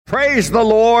Praise the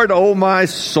Lord, O my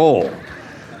soul,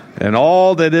 and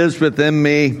all that is within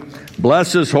me.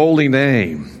 Bless his holy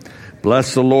name.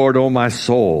 Bless the Lord, O my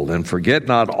soul, and forget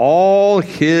not all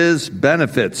his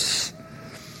benefits,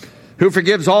 who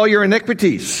forgives all your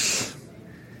iniquities.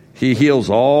 He heals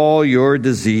all your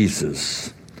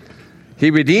diseases.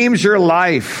 He redeems your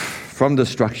life from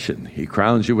destruction. He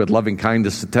crowns you with loving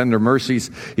kindness and tender mercies.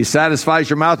 He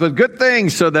satisfies your mouth with good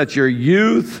things so that your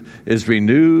youth is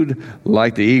renewed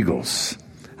like the eagles.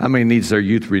 How many needs their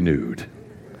youth renewed?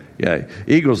 Yeah,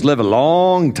 eagles live a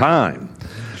long time.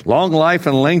 Long life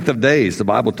and length of days. The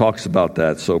Bible talks about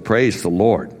that, so praise the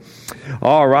Lord.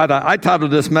 All right, I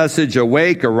titled this message,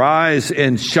 Awake, Arise,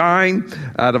 and Shine,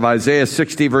 out of Isaiah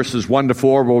 60, verses 1 to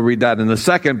 4. We'll read that in a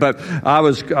second. But I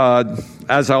was,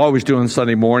 as I always do on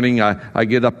Sunday morning, I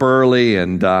get up early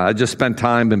and I just spend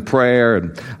time in prayer,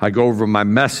 and I go over my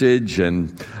message,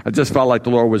 and I just felt like the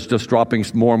Lord was just dropping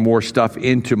more and more stuff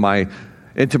into my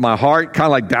heart, kind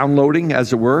of like downloading,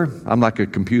 as it were. I'm like a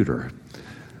computer.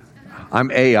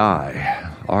 I'm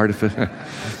AI, artificial.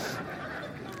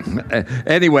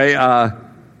 Anyway,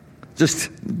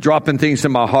 just dropping things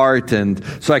in my heart, and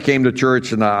so I came to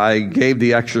church and I gave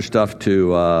the extra stuff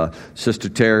to Sister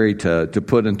Terry to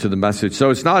put into the message.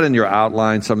 So it's not in your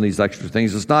outline, some of these extra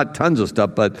things. It's not tons of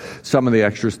stuff, but some of the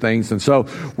extra things. And so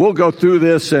we'll go through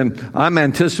this, and I'm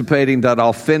anticipating that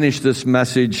I'll finish this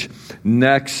message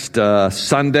next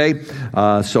Sunday.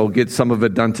 So get some of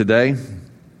it done today.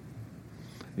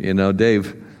 You know,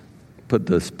 Dave put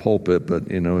this pulpit,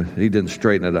 but, you know, he didn't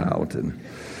straighten it out. And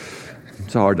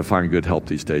it's hard to find good help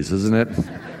these days, isn't it?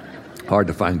 Hard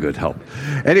to find good help.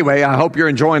 Anyway, I hope you're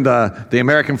enjoying the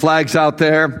American flags out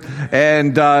there.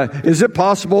 And is it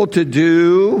possible to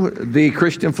do the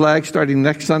Christian flag starting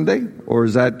next Sunday? Or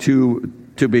is that too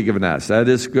big of an ask? That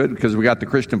is good, because we got the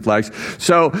Christian flags.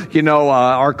 So, you know,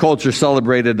 our culture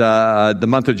celebrated the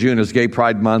month of June as Gay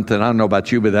Pride Month, and I don't know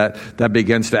about you, but that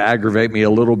begins to aggravate me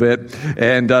a little bit.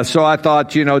 And so I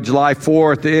thought, you know, July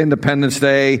 4th, Independence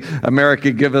Day, America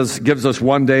gives us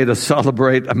one day to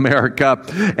celebrate America.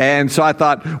 And so I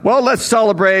thought, well, let's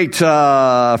celebrate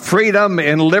freedom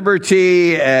and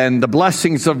liberty and the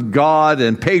blessings of God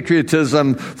and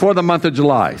patriotism for the month of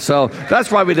July. So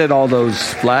that's why we did all those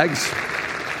flags.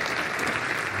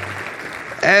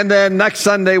 And then next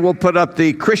Sunday, we'll put up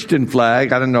the Christian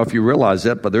flag. I don't know if you realize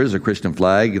that, but there is a Christian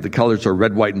flag. The colors are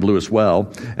red, white, and blue as well.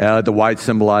 The white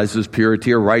symbolizes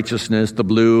purity or righteousness. The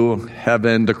blue,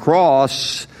 heaven. The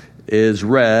cross is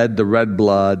red, the red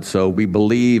blood. So we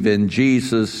believe in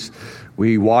Jesus.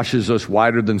 He washes us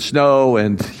whiter than snow,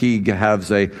 and he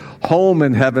has a home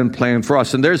in heaven planned for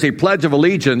us. And there's a pledge of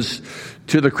allegiance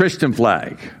to the Christian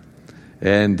flag.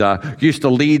 And used to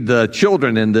lead the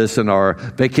children in this in our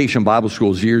vacation Bible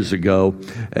schools years ago.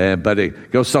 But it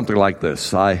goes something like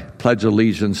this. I pledge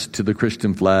allegiance to the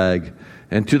Christian flag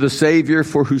and to the Savior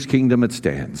for whose kingdom it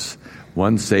stands.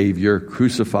 One Savior,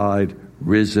 crucified,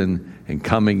 risen, and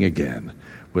coming again,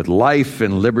 with life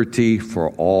and liberty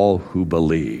for all who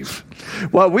believe.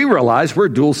 Well, we realize we're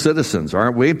dual citizens,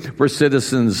 aren't we? We're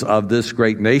citizens of this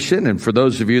great nation. And for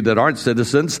those of you that aren't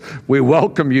citizens, we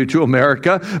welcome you to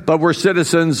America. But we're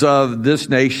citizens of this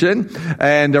nation,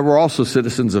 and we're also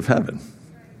citizens of heaven.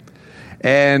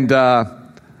 And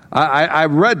I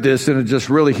read this, and it just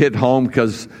really hit home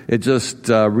because it just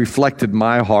reflected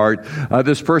my heart.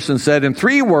 This person said, in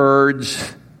three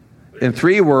words,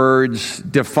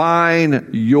 define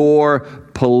your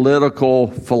political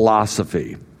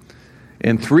philosophy.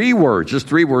 In three words, just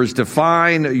three words,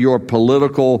 define your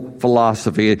political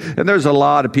philosophy. And there's a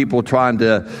lot of people trying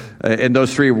to, in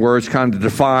those three words, kind of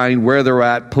define where they're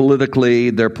at politically,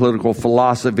 their political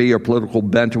philosophy or political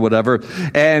bent or whatever.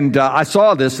 And I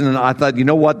saw this, and I thought, you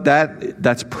know what,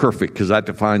 that's perfect, because that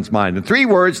defines mine. In three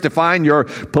words, define your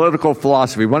political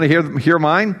philosophy. Want to hear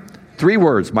mine? Three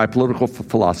words, my political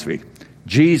philosophy.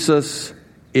 Jesus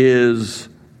is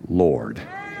Lord.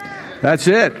 That's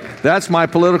it. That's my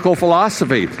political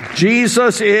philosophy.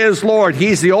 Jesus is Lord.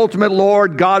 He's the ultimate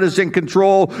Lord. God is in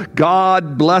control.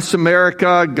 God bless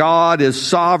America. God is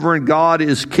sovereign. God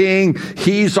is King.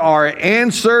 He's our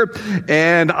answer.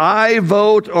 And I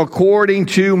vote according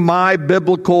to my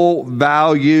biblical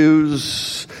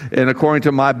values and according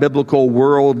to my biblical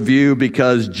worldview,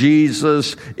 because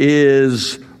Jesus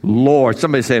is Lord.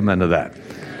 Somebody say amen to that.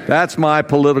 That's my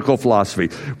political philosophy.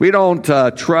 We don't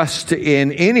trust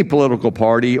in any political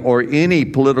party or any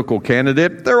political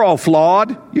candidate. They're all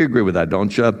flawed. You agree with that,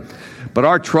 don't you? But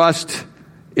our trust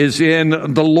is in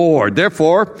the Lord.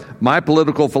 Therefore, my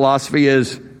political philosophy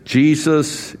is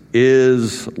Jesus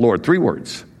is Lord. Three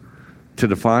words to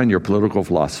define your political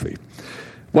philosophy.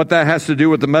 What that has to do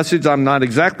with the message, I'm not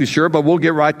exactly sure, but we'll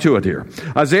get right to it here.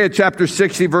 Isaiah chapter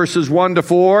 60, verses 1 to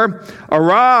 4.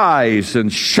 Arise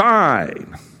and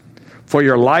shine, for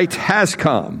your light has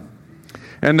come,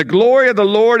 and the glory of the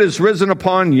Lord is risen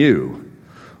upon you.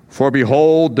 For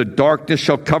behold, the darkness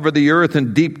shall cover the earth,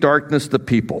 and deep darkness the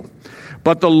people.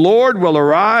 But the Lord will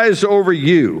arise over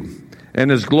you,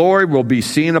 and his glory will be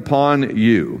seen upon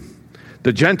you.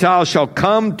 The Gentiles shall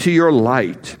come to your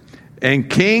light, and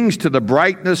kings to the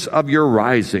brightness of your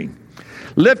rising.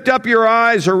 Lift up your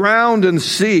eyes around and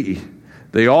see.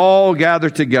 They all gather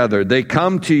together. They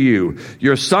come to you.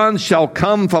 Your sons shall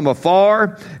come from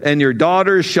afar, and your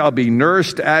daughters shall be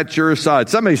nursed at your side.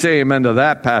 Somebody say amen to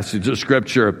that passage of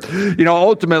Scripture.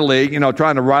 Ultimately,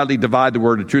 trying to rightly divide the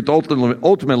word of truth,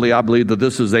 ultimately, I believe that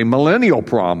this is a millennial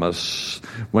promise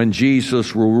when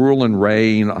Jesus will rule and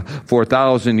reign for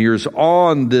 1,000 years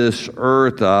on this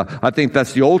earth. I think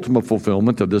that's the ultimate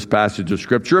fulfillment of this passage of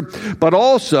Scripture. But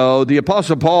also, the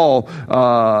Apostle Paul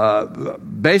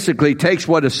basically takes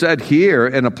what is said here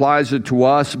and applies it to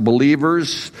us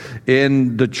believers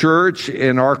in the church,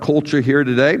 in our culture here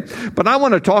today. But I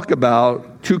want to talk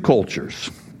about two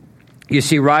cultures. You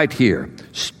see right here,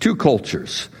 two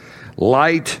cultures,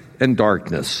 light and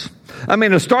darkness.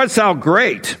 It starts out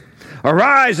great.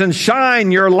 Arise and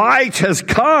shine, your light has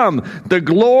come. The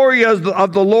glory of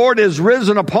the Lord is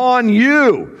risen upon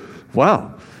you.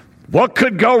 Well, what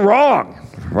could go wrong,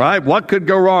 right? What could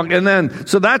go wrong? And then,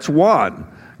 so that's one.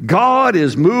 God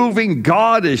is moving,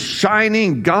 God is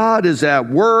shining, God is at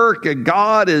work, and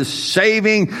God is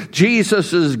saving.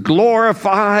 Jesus is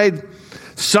glorified.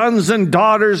 Sons and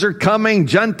daughters are coming.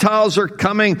 Gentiles are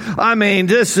coming.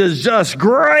 This is just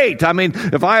great.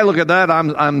 If I look at that,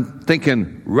 I'm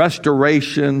thinking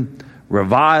restoration,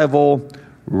 revival,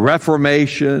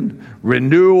 reformation,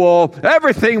 renewal,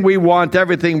 everything we want,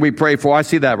 everything we pray for. I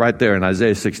see that right there in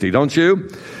Isaiah 60, don't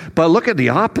you? But look at the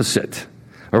opposite.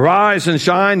 Arise and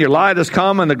shine, your light has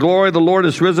come, and the glory of the Lord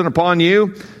is risen upon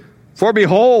you. For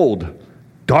behold,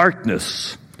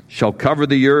 darkness shall cover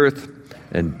the earth,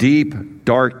 and deep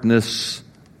darkness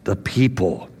the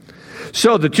people.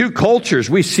 So the two cultures,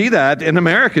 we see that in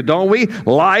America, don't we?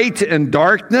 Light and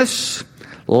darkness.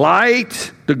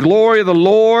 Light, the glory of the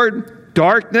Lord.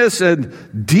 Darkness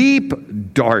and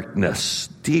deep darkness.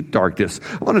 Deep darkness.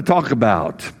 I want to talk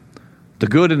about the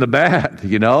good and the bad,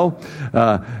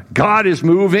 God is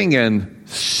moving and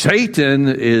Satan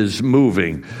is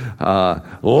moving.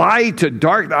 Light to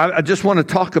dark. I just want to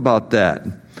talk about that.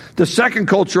 The second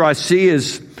culture I see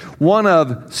is one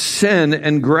of sin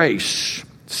and grace.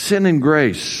 Sin and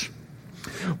grace.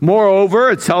 Moreover,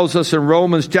 it tells us in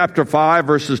Romans chapter 5,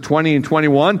 verses 20 and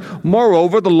 21,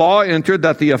 moreover, the law entered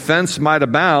that the offense might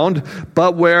abound,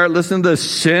 but where, listen to this,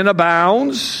 sin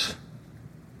abounds,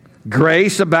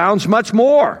 grace abounds much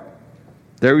more.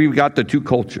 There we've got the two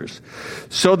cultures.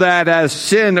 So that as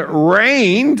sin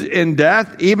reigned in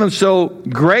death, even so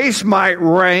grace might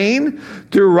reign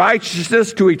through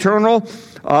righteousness to eternal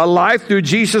life through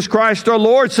Jesus Christ our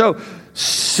Lord. So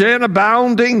sin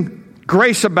abounding,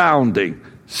 grace abounding.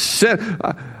 Sin,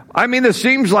 it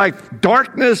seems like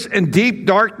darkness and deep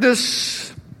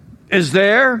darkness is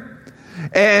there.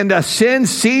 And sin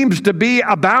seems to be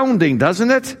abounding,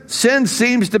 doesn't it? Sin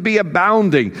seems to be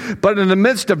abounding. But in the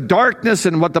midst of darkness,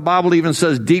 and what the Bible even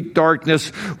says, deep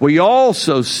darkness, we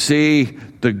also see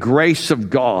the grace of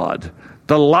God,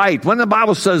 the light. When the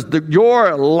Bible says that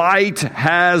your light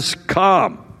has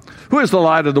come. Who is the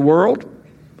light of the world?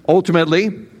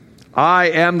 Ultimately,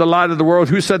 I am the light of the world.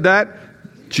 Who said that?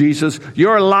 Jesus.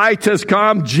 Your light has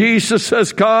come. Jesus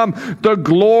has come. The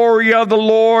glory of the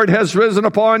Lord has risen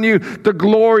upon you. The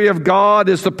glory of God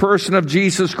is the person of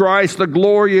Jesus Christ. The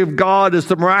glory of God is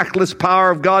the miraculous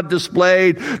power of God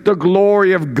displayed. The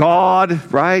glory of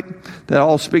God, right? That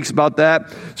all speaks about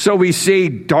that. So we see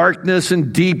darkness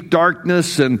and deep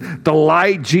darkness and the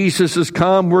light. Jesus has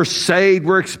come. We're saved.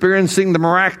 We're experiencing the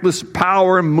miraculous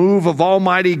power and move of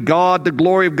Almighty God, the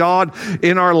glory of God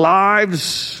in our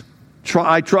lives.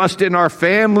 I trust in our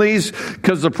families,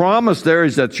 because the promise there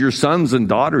is that your sons and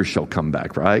daughters shall come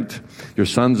back, right? Your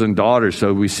sons and daughters.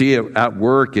 So we see it at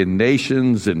work in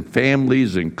nations and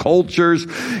families and cultures.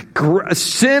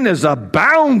 Sin is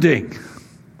abounding.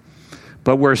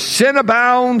 But where sin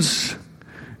abounds,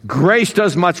 grace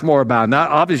does much more abound. Now,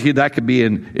 obviously, that could be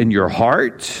in your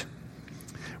heart.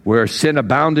 where sin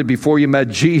abounded before you met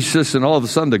Jesus, and all of a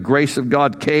sudden the grace of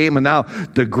God came, and now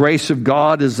the grace of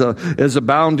God is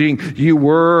abounding. You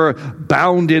were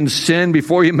bound in sin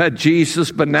before you met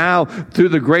Jesus, but now through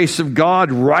the grace of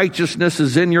God, righteousness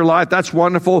is in your life. That's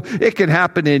wonderful. It can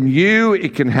happen in you.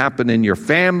 It can happen in your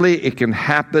family. It can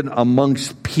happen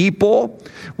amongst people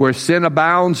where sin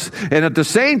abounds. And at the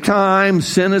same time,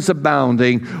 sin is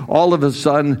abounding. All of a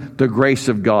sudden, the grace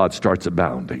of God starts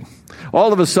abounding.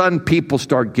 All of a sudden, people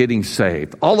start getting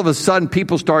saved. All of a sudden,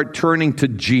 people start turning to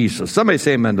Jesus. Somebody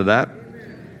say amen to that.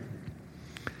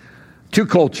 Two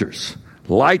cultures,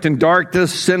 light and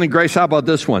darkness, sin and grace. How about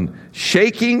this one?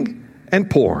 Shaking and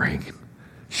pouring.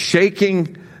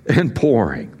 Shaking and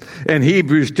pouring. And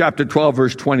Hebrews chapter 12,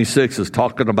 verse 26 is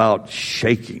talking about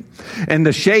shaking. And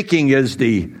the shaking is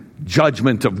the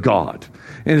judgment of God.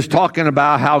 And it's talking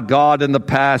about how God in the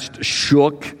past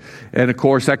shook. And of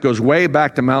course, that goes way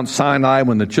back to Mount Sinai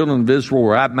when the children of Israel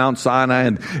were at Mount Sinai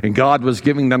and God was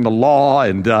giving them the law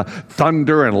and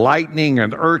thunder and lightning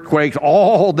and earthquakes,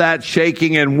 all that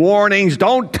shaking and warnings.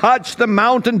 Don't touch the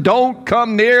mountain. Don't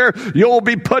come near. You'll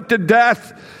be put to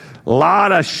death. A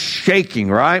lot of shaking,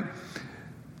 right?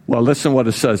 Well, listen what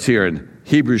it says here in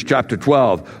Hebrews chapter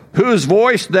 12. Whose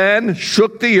voice then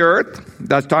shook the earth.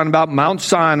 That's talking about Mount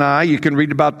Sinai. You can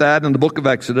read about that in the book of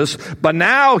Exodus. But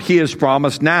now he has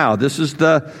promised, now, this is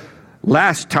the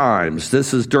last times.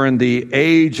 This is during the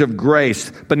age of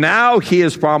grace. But now he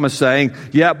has promised, saying,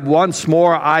 yet once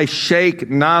more I shake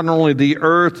not only the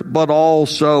earth, but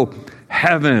also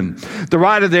heaven. The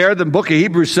writer there, the book of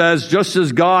Hebrews says, just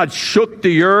as God shook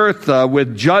the earth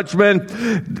with judgment,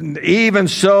 even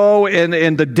so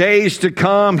in the days to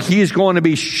come, he's going to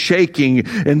be shaking.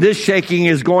 And this shaking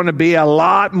is going to be a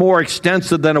lot more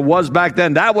extensive than it was back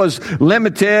then. That was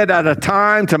limited at a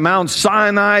time to Mount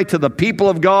Sinai, to the people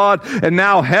of God. And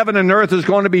now heaven and earth is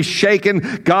going to be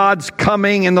shaken. God's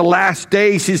coming in the last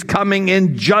days. He's coming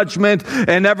in judgment,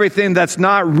 and everything that's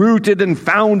not rooted and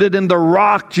founded in the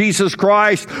rock, Jesus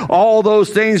Christ, all those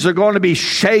things are going to be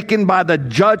shaken by the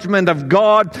judgment of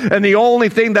God. And the only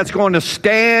thing that's going to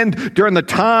stand during the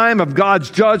time of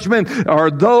God's judgment are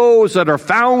those that are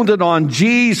founded on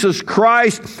Jesus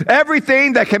Christ.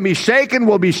 Everything that can be shaken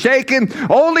will be shaken.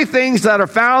 Only things that are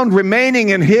found remaining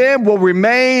in Him will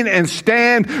remain and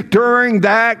stand during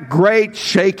that great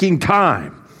shaking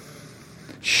time.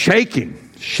 Shaking.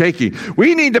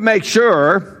 We need to make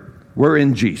sure we're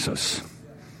in Jesus.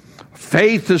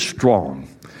 Faith is strong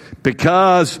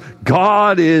because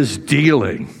God is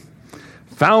dealing.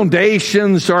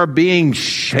 Foundations are being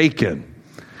shaken.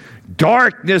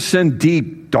 Darkness and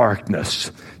deep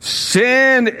darkness.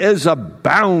 Sin is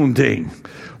abounding.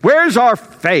 Where's our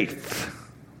faith?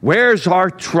 Where's our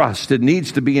trust? It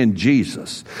needs to be in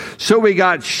Jesus. So we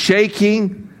got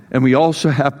shaking and we also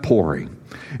have pouring.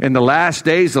 In the last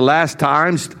days, the last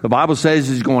times, the Bible says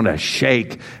He's going to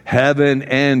shake heaven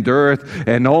and earth,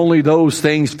 and only those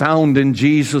things found in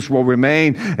Jesus will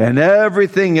remain, and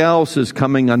everything else is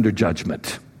coming under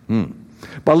judgment.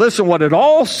 But listen what it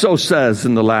also says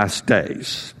in the last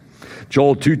days.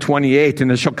 Joel 2:28, and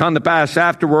it shall come to pass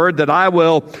afterward that I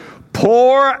will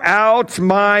pour out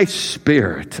my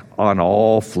Spirit on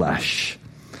all flesh.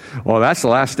 Well, that's the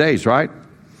last days, right?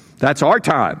 That's our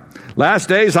time. Last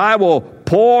days, I will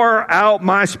pour out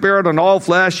my Spirit on all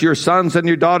flesh. Your sons and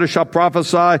your daughters shall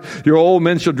prophesy. Your old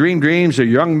men shall dream dreams. Your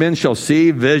young men shall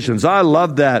see visions. I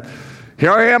love that.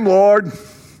 Here I am, Lord.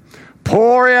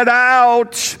 Pour it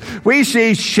out. We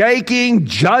see shaking,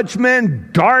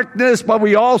 judgment, darkness, but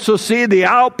we also see the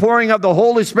outpouring of the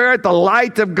Holy Spirit, the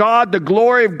light of God, the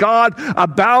glory of God,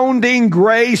 abounding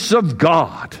grace of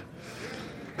God.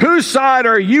 Whose side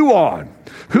are you on?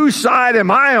 Whose side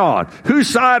am I on? Whose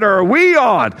side are we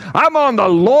on? I'm on the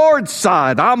Lord's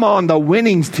side. I'm on the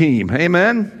winning team.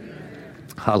 Amen?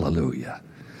 Hallelujah.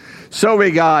 So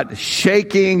we got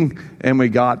shaking and we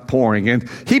got pouring. And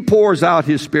He pours out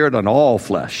His Spirit on all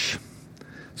flesh.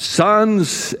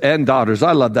 Sons and daughters.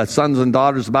 I love that. Sons and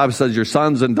daughters. The Bible says your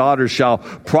sons and daughters shall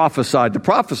prophesy. To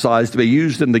prophesy is to be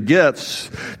used in the gifts,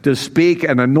 to speak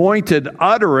an anointed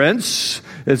utterance.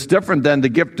 It's different than the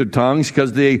gift of tongues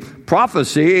because the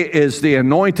prophecy is the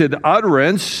anointed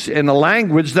utterance in a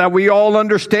language that we all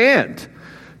understand.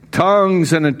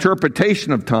 Tongues and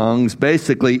interpretation of tongues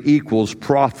basically equals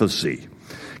prophecy,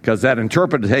 because that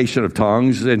interpretation of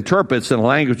tongues interprets in a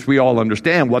language we all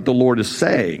understand what the Lord is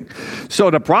saying. So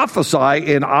to prophesy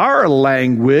in our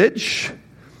language,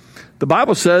 the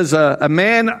Bible says a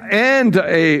man and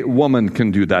a woman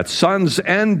can do that. Sons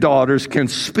and daughters can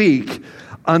speak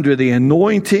under the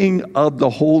anointing of the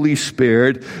Holy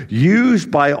Spirit,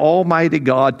 used by Almighty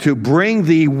God to bring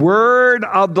the word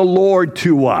of the Lord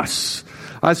to us.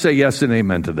 I say yes and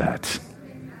amen to that.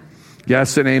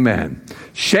 Yes and amen.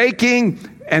 Shaking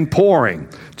and pouring.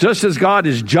 Just as God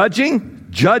is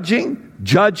judging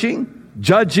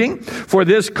for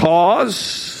this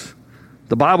cause,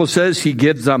 the Bible says he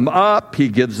gives them up, he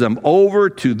gives them over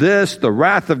to this. The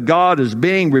wrath of God is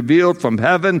being revealed from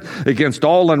heaven against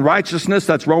all unrighteousness.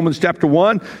 That's Romans chapter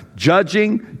 1.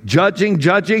 Judging. But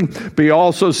you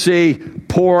also see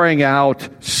pouring out,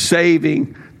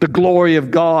 saving, the glory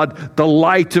of God, the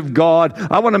light of God.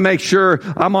 I want to make sure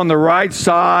I'm on the right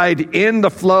side in the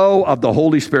flow of the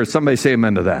Holy Spirit. Somebody say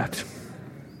amen to that.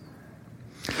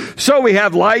 So we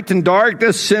have light and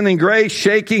darkness, sin and grace,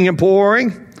 shaking and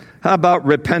pouring. How about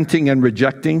repenting and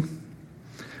rejecting?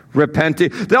 Repenting.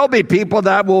 There'll be people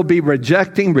that will be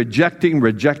rejecting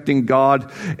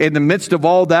God. In the midst of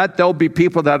all that, there'll be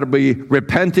people that will be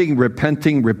repenting,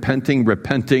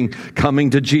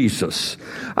 coming to Jesus.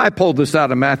 I pulled this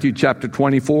out of Matthew chapter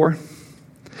 24.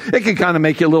 It can kind of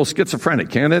make you a little schizophrenic,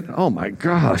 can't it? Oh my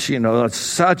gosh, it's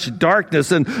such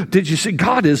darkness. And did you see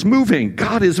God is moving?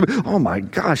 Oh my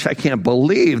gosh, I can't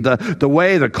believe the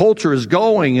way the culture is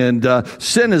going, and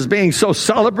sin is being so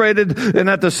celebrated. And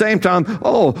at the same time,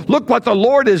 oh, look what the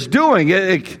Lord is doing.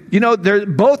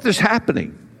 Both is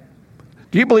happening.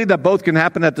 Do you believe that both can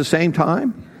happen at the same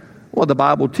time? Well, the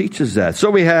Bible teaches that. So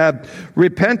we have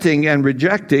repenting and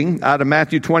rejecting out of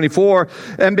Matthew 24.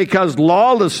 And because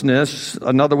lawlessness,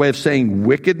 another way of saying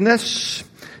wickedness,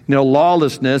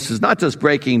 lawlessness is not just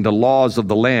breaking the laws of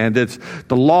the land, it's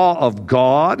the law of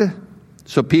God.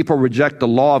 So people reject the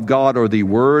law of God or the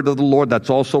word of the Lord. That's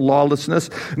also lawlessness.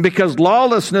 And because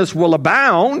lawlessness will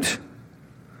abound,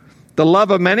 the love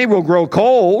of many will grow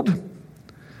cold,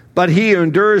 but he who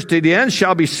endures to the end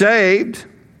shall be saved.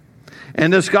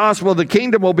 And this gospel of the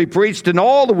kingdom will be preached in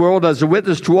all the world as a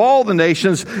witness to all the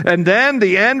nations, and then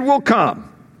the end will come.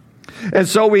 And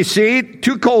so we see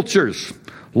two cultures,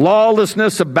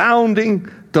 lawlessness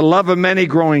abounding, the love of many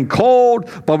growing cold,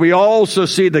 but we also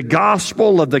see the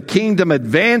gospel of the kingdom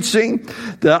advancing.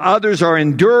 The others are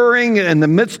enduring in the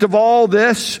midst of all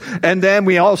this. And then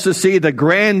we also see the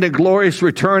grand and glorious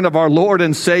return of our Lord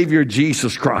and Savior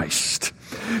Jesus Christ.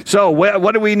 So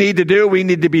what do we need to do? We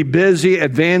need to be busy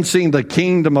advancing the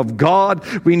kingdom of God.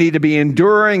 We need to be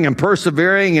enduring and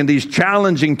persevering in these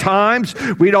challenging times.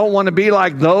 We don't want to be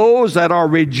like those that are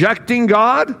rejecting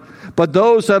God, but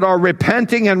those that are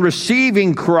repenting and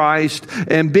receiving Christ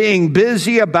and being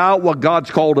busy about what God's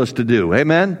called us to do.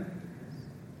 Amen?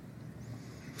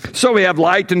 So we have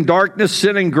light and darkness,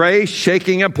 sin and grace,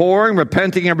 shaking and pouring,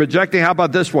 repenting and rejecting. How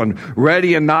about this one?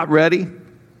 Ready and not ready.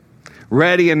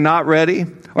 Ready and not ready.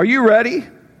 Are you ready?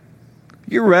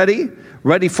 You ready?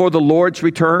 Ready for the Lord's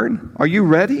return? Are you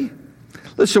ready?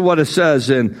 Listen to what it says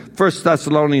in 1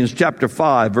 Thessalonians chapter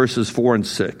 5, verses 4 to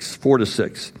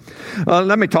 6.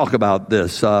 Let me talk about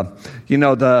this.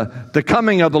 The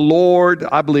coming of the Lord,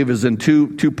 I believe, is in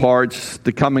two parts.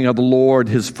 The coming of the Lord,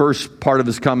 his first part of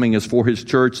his coming is for his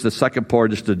church. The second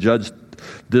part is to judge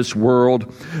this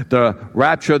world. The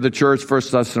rapture of the church, 1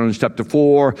 Thessalonians chapter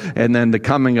 4, and then the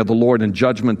coming of the Lord in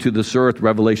judgment to this earth,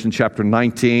 Revelation chapter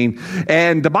 19.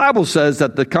 And the Bible says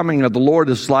that the coming of the Lord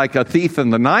is like a thief in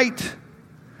the night,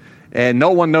 and no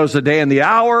one knows the day and the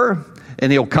hour,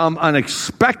 and he'll come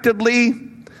unexpectedly.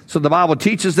 So the Bible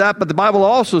teaches that, but the Bible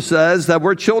also says that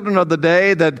we're children of the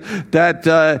day, that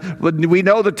we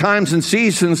know the times and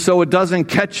seasons, so it doesn't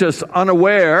catch us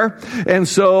unaware. And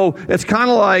so it's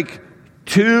kind of like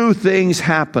two things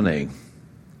happening.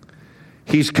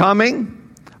 He's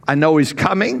coming. I know he's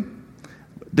coming.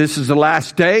 This is the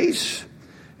last days.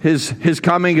 His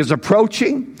coming is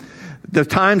approaching. The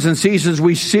times and seasons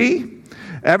we see,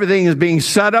 everything is being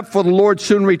set up for the Lord's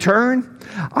soon return.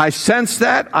 I sense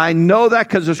that. I know that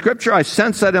because of Scripture. I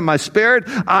sense that in my spirit.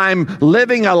 I'm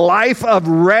living a life of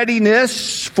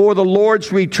readiness for the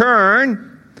Lord's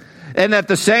return. And at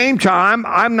the same time,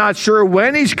 I'm not sure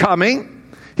when he's coming.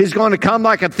 He's going to come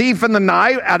like a thief in the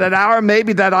night at an hour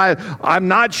maybe that I'm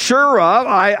not sure of.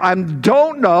 I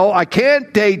don't know. I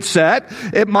can't date set.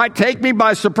 It might take me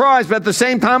by surprise, but at the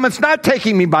same time, it's not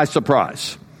taking me by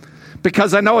surprise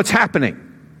because I know it's happening.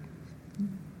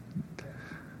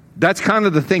 That's kind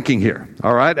of the thinking here,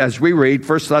 all right, as we read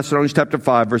 1 Thessalonians chapter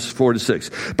 5, verses 4 to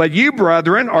 6. But you,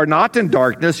 brethren, are not in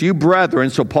darkness. You,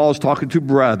 brethren, so Paul's talking to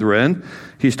brethren.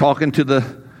 He's talking to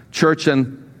the church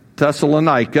in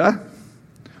Thessalonica.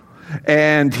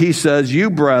 And he says,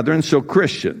 you, brethren, so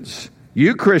Christians,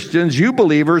 you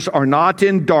believers are not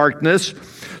in darkness,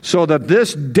 so that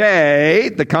this day,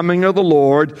 the coming of the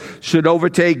Lord, should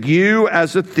overtake you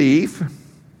as a thief.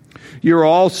 You are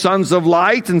all sons of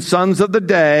light and sons of the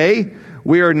day.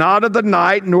 We are not of the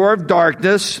night nor of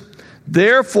darkness.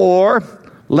 Therefore,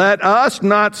 let us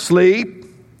not sleep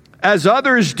as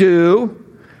others do,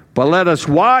 but let us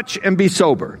watch and be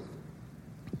sober.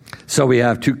 So we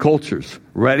have two cultures,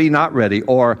 ready, not ready,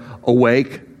 or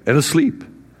awake and asleep.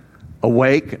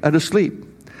 Awake and asleep.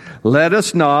 Let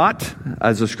us not,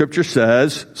 as the scripture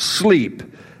says, sleep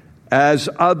as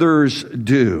others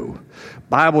do.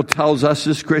 Bible tells us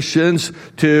as Christians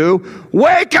to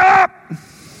wake up.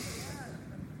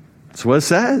 That's what it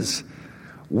says.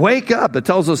 Wake up. It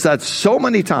tells us that so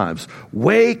many times.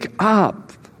 Wake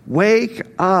up. Wake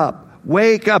up.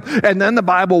 Wake up. And then the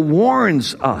Bible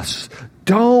warns us,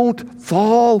 don't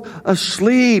fall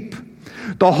asleep.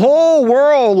 The whole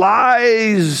world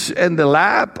lies in the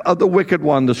lap of the wicked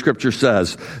one, the scripture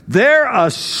says. They're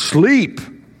asleep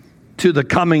to the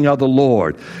coming of the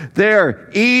Lord. They're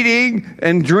eating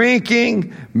and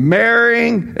drinking,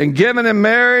 marrying and giving in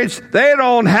marriage. They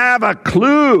don't have a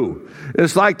clue.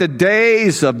 It's like the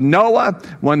days of Noah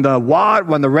when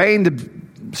the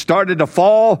rain started to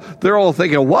fall. They're all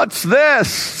thinking, what's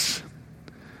this?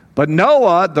 But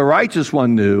Noah, the righteous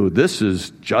one, knew this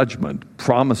is judgment,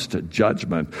 promised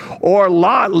judgment. Or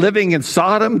Lot living in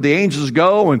Sodom, the angels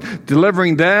go and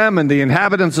delivering them, and the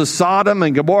inhabitants of Sodom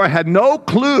and Gomorrah had no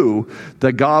clue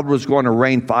that God was going to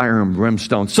rain fire and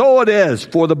brimstone. So it is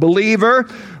for the believer.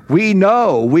 We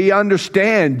know, we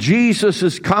understand Jesus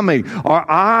is coming. Our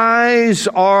eyes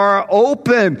are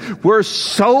open. We're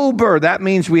sober. That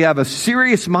means we have a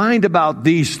serious mind about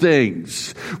these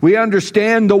things. We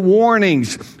understand the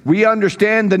warnings. We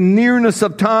understand the nearness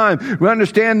of time. We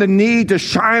understand the need to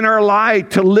shine our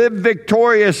light, to live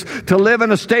victorious, to live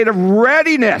in a state of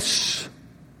readiness.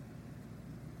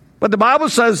 But the Bible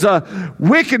says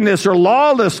wickedness or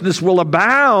lawlessness will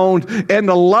abound, and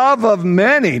the love of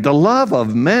many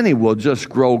will just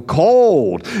grow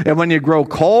cold. And when you grow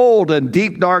cold and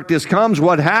deep darkness comes,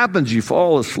 what happens? You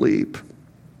fall asleep.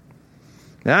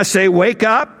 And I say, wake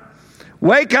up.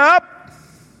 Wake up.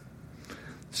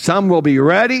 Some will be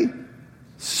ready.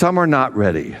 Some are not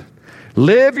ready.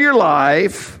 Live your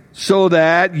life so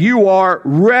that you are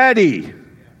ready.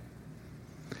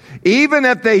 Even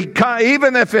if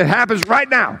it happens right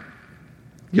now.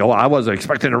 I wasn't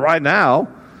expecting it right now.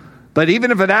 But even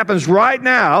if it happens right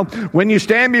now, when you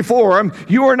stand before Him,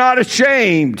 you are not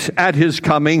ashamed at His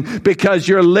coming because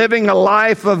you're living a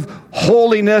life of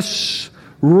holiness,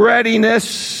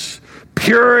 readiness,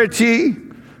 purity,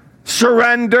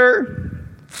 surrender,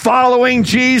 following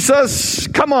Jesus.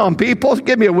 Come on, people,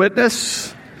 give me a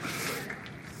witness.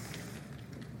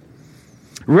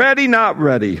 Ready, not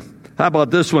ready. How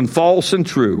about this one? False and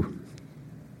true.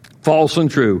 False and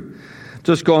true.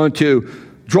 Just going to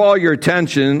draw your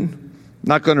attention,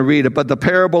 not going to read it, but the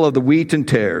parable of the wheat and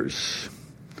tares.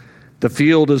 The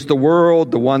field is the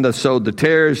world. The one that sowed the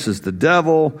tares is the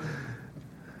devil.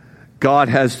 God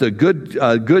has the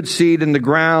good seed in the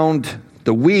ground,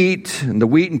 the wheat, and the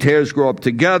wheat and tares grow up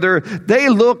together. They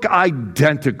look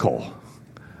identical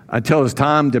until it's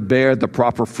time to bear the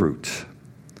proper fruit.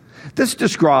 This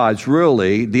describes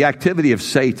really the activity of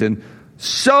Satan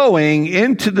sowing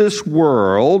into this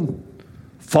world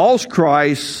false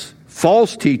Christs,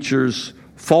 false teachers,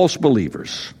 false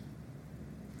believers.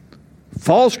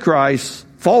 False Christs,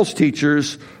 false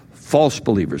teachers, false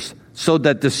believers. So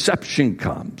that deception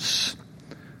comes.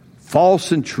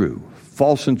 False and true.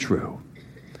 False and true.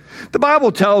 The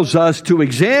Bible tells us to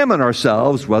examine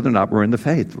ourselves whether or not we're in the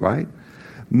faith, right?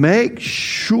 Make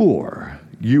sure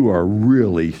you are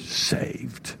really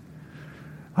saved.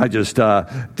 I just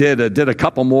did a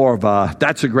couple more of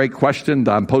That's a Great Question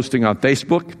that I'm posting on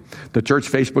Facebook, the church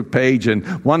Facebook page. And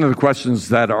one of the questions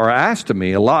that are asked to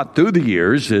me a lot through the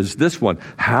years is this one: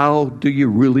 how do you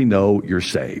really know you're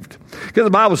saved? Because the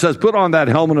Bible says, put on that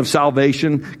helmet of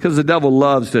salvation, because the devil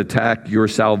loves to attack your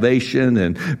salvation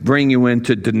and bring you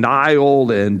into denial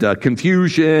and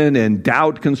confusion and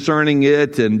doubt concerning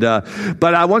it.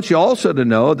 But I want you also to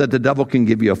know that the devil can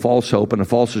give you a false hope and a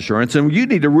false assurance, and you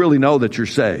need to really know that you're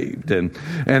saved.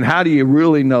 And how do you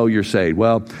really know you're saved?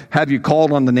 Well, have you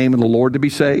called on the name of the Lord to be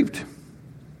saved?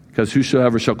 Because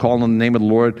whosoever shall call on the name of the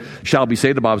Lord shall be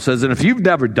saved, the Bible says. And if you've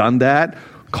never done that,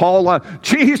 call on,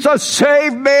 Jesus,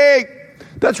 save me.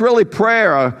 That's really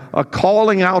prayer, a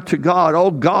calling out to God. Oh,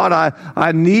 God,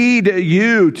 I need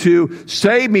you to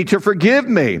save me, to forgive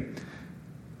me.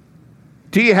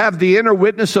 Do you have the inner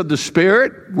witness of the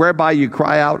Spirit, whereby you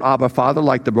cry out, Abba, Father,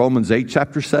 like the Romans 8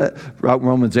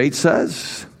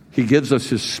 says? He gives us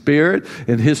His Spirit,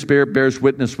 and His Spirit bears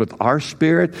witness with our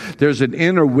spirit. There's an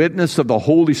inner witness of the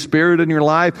Holy Spirit in your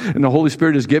life, and the Holy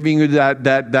Spirit is giving you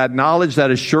that knowledge,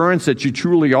 that assurance that you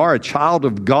truly are a child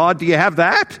of God. Do you have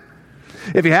that?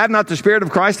 If you have not the Spirit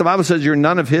of Christ, the Bible says you're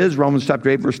none of His. Romans chapter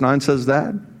 8, verse 9 says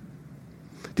that.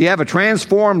 Do you have a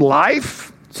transformed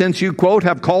life since you, quote,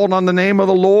 have called on the name of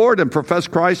the Lord and profess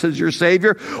Christ as your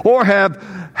Savior? Or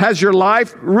has your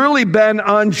life really been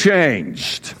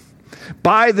unchanged?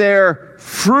 By their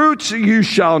fruits you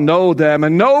shall know them.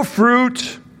 And no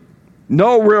fruit,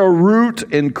 no real root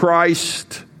in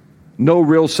Christ, no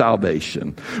real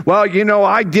salvation. Well,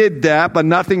 I did that, but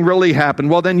nothing really happened.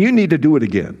 Well, then you need to do it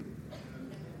again.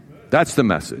 That's the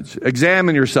message.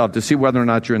 Examine yourself to see whether or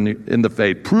not you're in the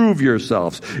faith. Prove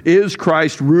yourselves. Is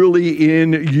Christ really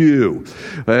in you?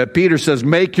 Peter says,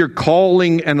 make your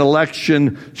calling and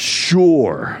election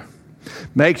sure.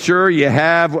 Make sure you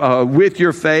have with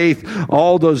your faith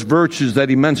all those virtues that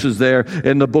he mentions there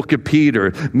in the book of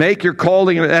Peter. Make your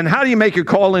calling, and how do you make your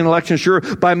calling and election sure?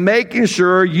 By making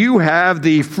sure you have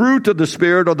the fruit of the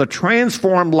Spirit, or the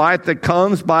transformed life that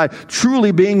comes by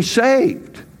truly being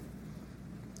saved.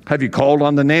 Have you called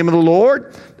on the name of the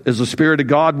Lord? Is the Spirit of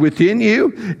God within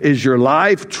you? Is your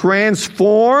life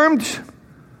transformed?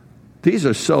 These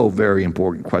are so very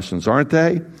important questions, aren't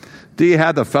they? Do you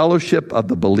have the fellowship of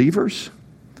the believers?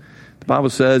 The Bible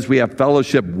says we have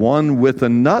fellowship one with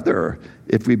another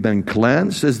if we've been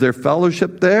cleansed. Is there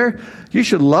fellowship there? You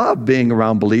should love being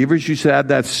around believers. You should have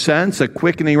that sense, a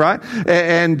quickening, right?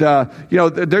 And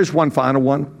there's one final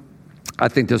one. I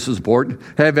think this is important.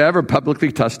 Have you ever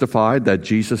publicly testified that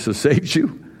Jesus has saved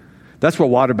you? That's what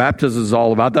water baptism is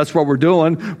all about. That's what we're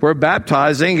doing. We're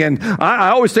baptizing. And I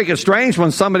always think it's strange when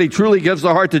somebody truly gives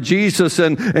their heart to Jesus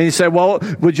and you say, well,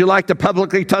 would you like to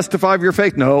publicly testify of your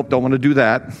faith? No, don't want to do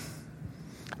that.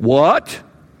 What?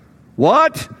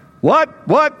 The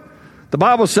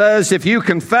Bible says if you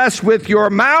confess with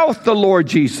your mouth the Lord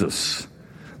Jesus,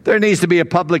 there needs to be a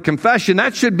public confession.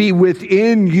 That should be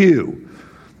within you.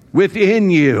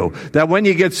 That when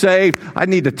you get saved, I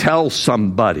need to tell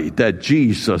somebody that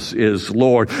Jesus is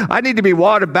Lord. I need to be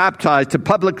water baptized to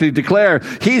publicly declare,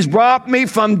 He's brought me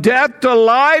from death to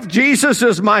life. Jesus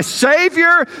is my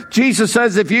Savior. Jesus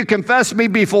says, if you confess me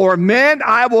before men,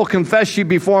 I will confess you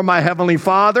before my Heavenly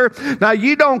Father. Now,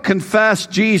 you don't confess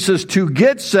Jesus to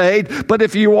get saved, but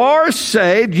if you are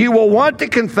saved, you will want to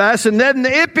confess, and then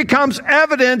it becomes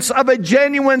evidence of a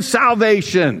genuine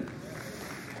salvation.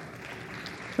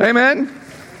 Amen?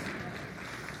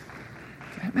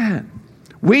 Amen.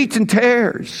 Wheat and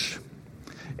tares.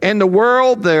 In the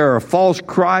world, there are false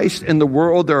Christs. In the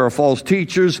world, there are false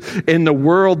teachers. In the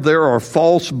world, there are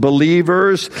false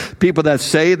believers. People that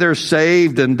say they're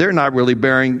saved and they're not really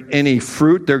bearing any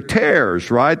fruit. They're tares,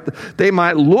 right? They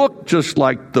might look just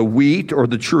like the wheat or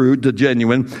the true, the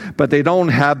genuine, but they don't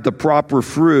have the proper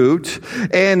fruit.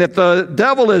 And if the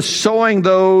devil is sowing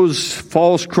those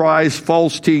false Christs,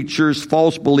 false teachers,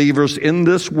 false believers in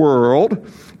this world,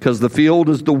 because the field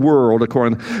is the world,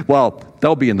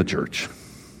 they'll be in the church.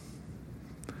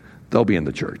 They'll be in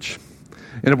the church.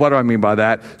 And what do I mean by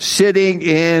that? Sitting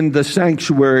in the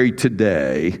sanctuary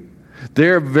today,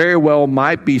 there very well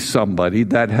might be somebody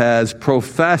that has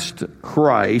professed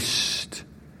Christ,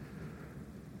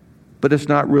 but it's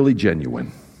not really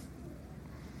genuine.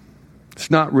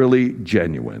 It's not really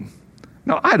genuine.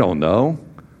 Now, I don't know.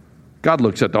 God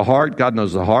looks at the heart. God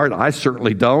knows the heart. I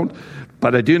certainly don't.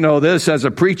 But I do know this, as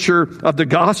a preacher of the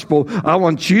gospel, I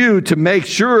want you to make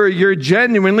sure you're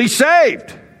genuinely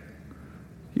saved.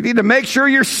 You need to make sure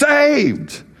you're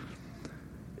saved.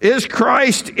 Is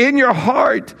Christ in your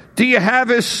heart? Do you have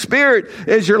His Spirit?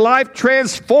 Is your life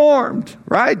transformed?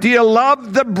 Right? Do you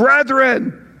love the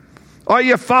brethren? Are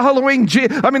you following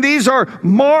Jesus? These are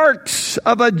marks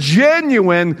of a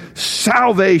genuine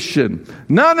salvation.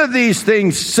 None of these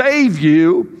things save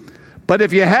you, but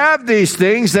if you have these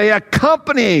things, they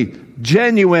accompany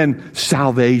genuine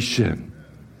salvation.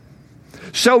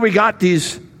 So we got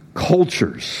these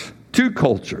cultures. Two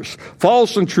cultures,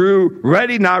 false and true,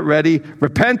 ready, not ready,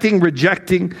 repenting,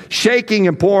 rejecting, shaking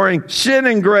and pouring, sin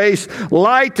and grace,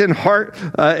 light and heart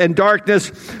and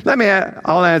darkness.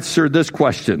 I'll answer this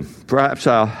question. Perhaps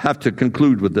I'll have to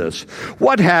conclude with this.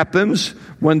 What happens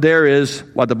when there is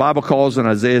what the Bible calls in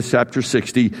Isaiah chapter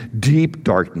 60, deep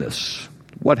darkness?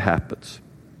 What happens?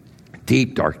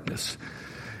 Deep darkness.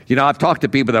 I've talked to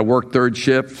people that work third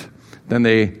shift, then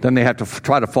they have to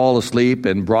try to fall asleep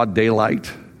in broad daylight.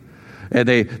 And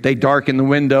they darken the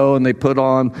window and they put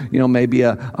on, maybe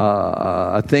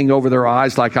a thing over their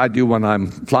eyes like I do when I'm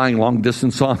flying long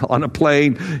distance on a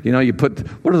plane. You put,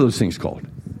 what are those things called?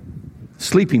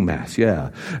 Sleeping mask,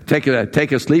 yeah. Take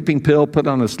a sleeping pill, put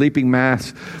on a sleeping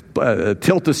mask,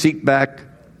 tilt the seat back.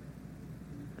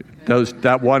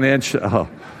 That 1 inch,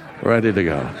 ready to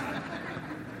go.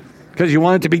 Because you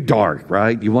want it to be dark,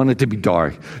 right? You want it to be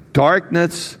dark.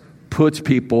 Darkness puts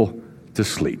people to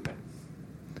sleep.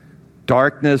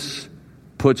 Darkness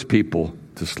puts people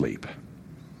to sleep.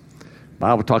 The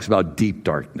Bible talks about deep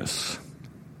darkness.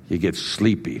 You get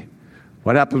sleepy.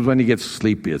 What happens when you get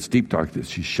sleepy? It's deep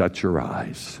darkness. You shut your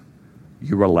eyes.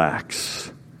 You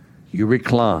relax. You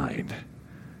recline.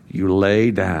 You lay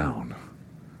down.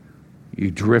 You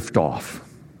drift off.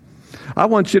 I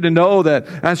want you to know that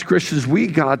as Christians, we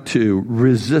got to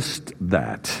resist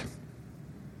that.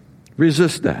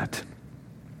 Resist that.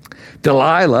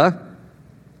 Delilah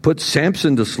put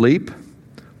Samson to sleep.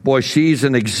 Boy, she's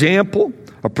an example,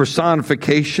 a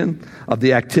personification of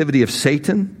the activity of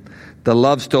Satan that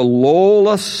loves to lull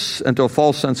us into a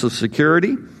false sense of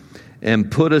security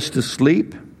and put us to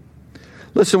sleep.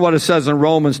 Listen what it says in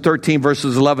Romans 13,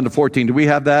 verses 11 to 14. Do we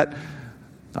have that?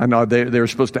 I know they were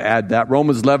supposed to add that.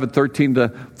 Romans 11, 13 to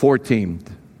 14.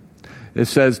 It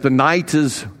says, the night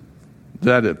is,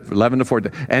 11 to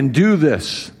 14. And do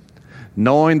this,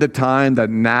 knowing the time that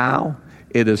now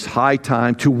it is high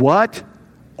time to what?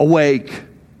 Awake.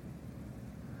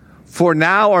 For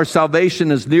now our salvation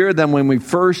is nearer than when we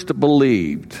first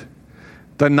believed.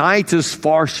 The night is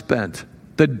far spent.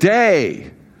 The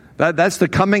day, that's the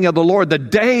coming of the Lord. The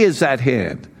day is at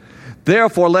hand.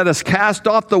 Therefore, let us cast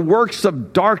off the works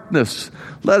of darkness.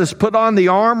 Let us put on the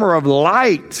armor of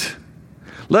light.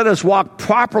 Let us walk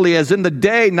properly as in the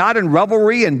day, not in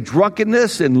revelry and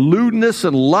drunkenness and lewdness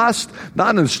and lust,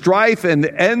 not in strife and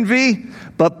envy,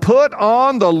 but put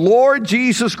on the Lord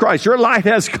Jesus Christ. Your light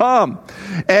has come.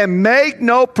 And make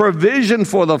no provision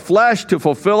for the flesh to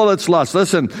fulfill its lust.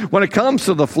 Listen, when it comes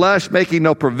to the flesh making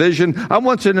no provision, I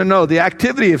want you to know the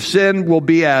activity of sin will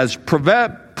be as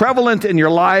prevalent in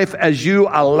your life as you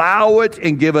allow it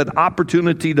and give it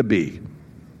opportunity to be.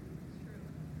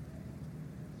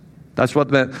 That's what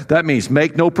that means.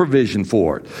 Make no provision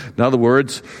for it. In other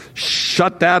words,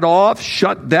 shut that off,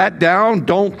 shut that down.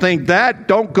 Don't think that.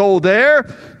 Don't go there.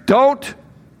 Don't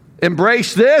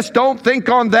embrace this. Don't think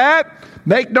on that.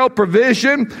 Make no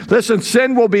provision. Listen,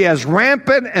 sin will be as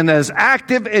rampant and as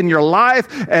active in your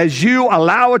life as you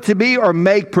allow it to be or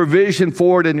make provision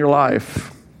for it in your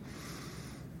life.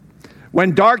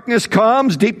 When darkness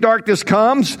comes, deep darkness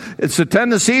comes, it's a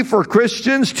tendency for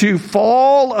Christians to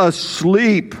fall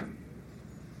asleep,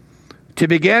 to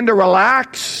begin to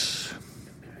relax,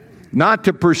 not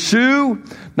to pursue,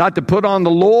 not to put on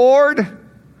the Lord,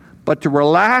 but to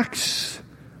relax,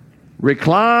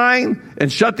 recline,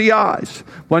 and shut the eyes.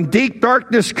 When deep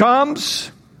darkness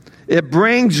comes, it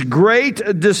brings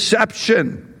great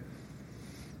deception.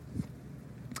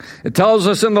 It tells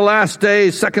us in the last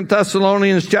days, 2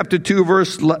 Thessalonians chapter 2,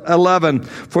 verse 11,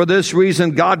 for this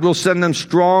reason God will send them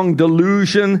strong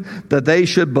delusion that they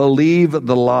should believe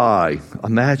the lie.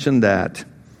 Imagine that.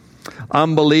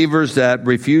 Unbelievers that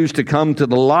refuse to come to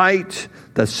the light,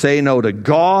 that say no to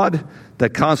God,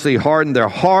 that constantly harden their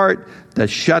heart,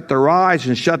 that shut their eyes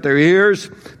and shut their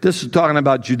ears. This is talking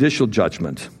about judicial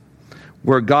judgment,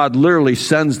 where God literally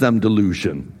sends them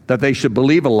delusion, that they should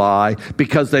believe a lie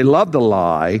because they love the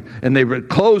lie and they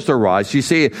close their eyes. You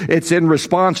see, it's in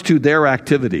response to their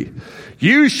activity.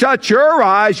 You shut your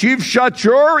eyes, you've shut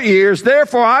your ears,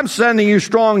 therefore I'm sending you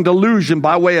strong delusion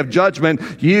by way of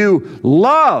judgment. You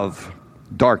love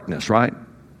darkness, right?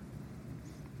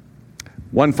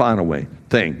 One final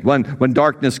thing. When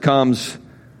darkness comes,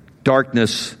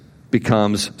 darkness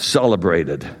becomes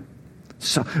celebrated.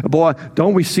 So, boy,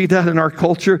 don't we see that in our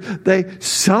culture? They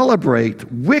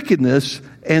celebrate wickedness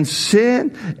and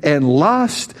sin and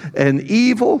lust and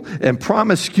evil and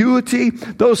promiscuity.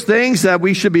 Those things that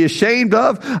we should be ashamed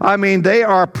of. I mean, they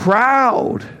are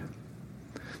proud.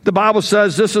 The Bible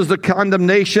says this is the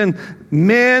condemnation.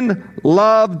 Men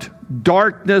loved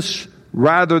darkness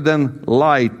rather than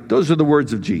light. Those are the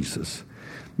words of Jesus.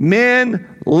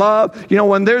 Men love,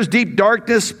 when there's deep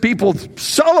darkness, people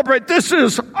celebrate. This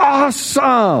is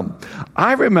awesome.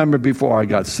 I remember before I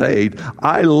got saved,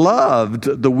 I loved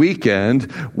the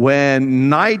weekend when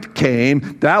night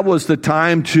came. That was the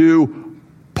time to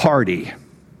party.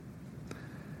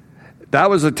 That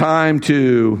was a time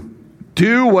to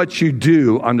do what you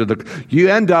do you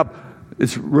end up,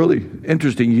 it's really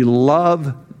interesting. You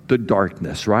love the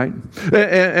darkness, right?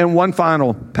 And one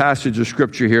final passage of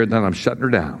scripture here, then I'm shutting her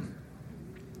down.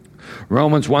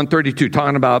 Romans 1:32,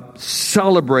 talking about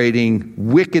celebrating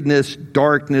wickedness,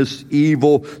 darkness,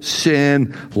 evil,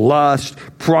 sin, lust,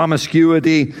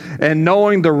 promiscuity, and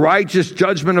knowing the righteous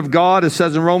judgment of God. It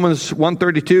says in Romans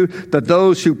 1:32 that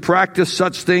those who practice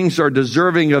such things are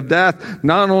deserving of death.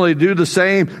 Not only do the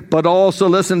same, but also,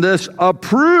 listen to this,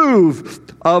 approve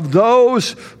of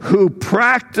those who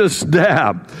practice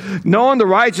them. Knowing the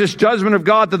righteous judgment of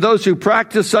God, that those who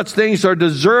practice such things are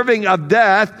deserving of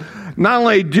death. Not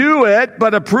only do it,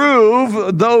 but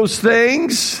approve those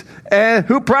things. And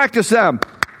who practice them?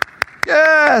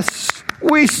 Yes,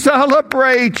 we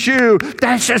celebrate you.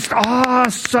 That's just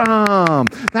awesome.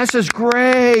 That's just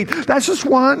great. That's just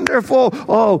wonderful.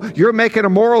 Oh, you're making a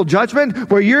moral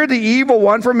judgment? Well, you're the evil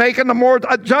one for making the moral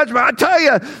judgment. I tell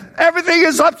you, everything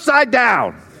is upside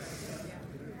down.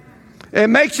 It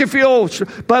makes you feel,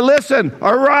 but listen,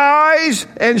 arise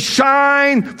and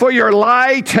shine, for your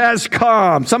light has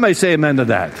come. Somebody say amen to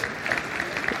that.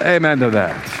 Amen to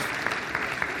that.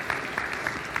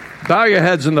 Bow your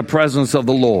heads in the presence of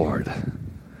the Lord.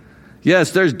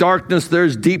 Yes, there's darkness,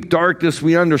 there's deep darkness.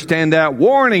 We understand that.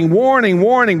 Warning, warning,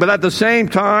 warning. But at the same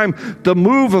time, the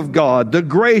move of God, the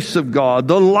grace of God,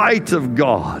 the light of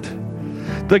God,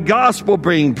 the gospel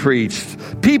being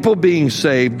preached, people being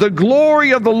saved, the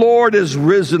glory of the Lord is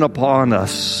risen upon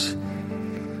us.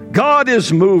 God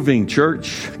is moving,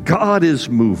 church. God is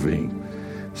moving.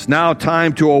 It's now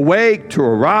time to awake, to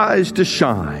arise, to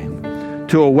shine.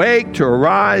 To awake, to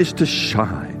arise, to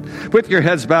shine. With your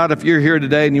heads bowed, if you're here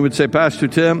today and you would say, Pastor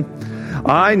Tim,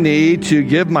 I need to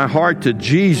give my heart to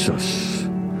Jesus.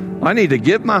 I need to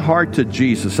give my heart to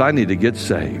Jesus. I need to get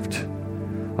saved.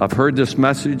 I've heard this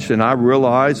message and I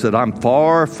realize that I'm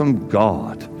far from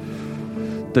God.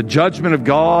 The judgment of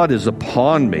God is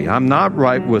upon me. I'm not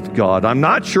right with God. I'm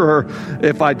not sure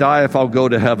if I die, if I'll go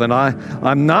to heaven.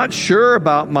 I'm not sure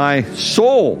about my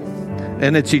soul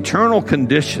and its eternal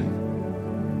condition.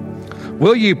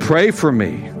 Will you pray for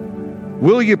me?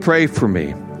 Will you pray for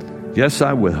me? Yes,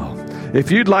 I will.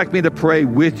 If you'd like me to pray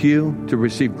with you to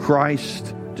receive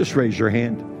Christ, just raise your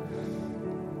hand.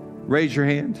 Raise your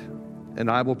hand, and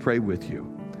I will pray with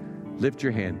you. Lift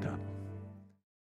your hand up.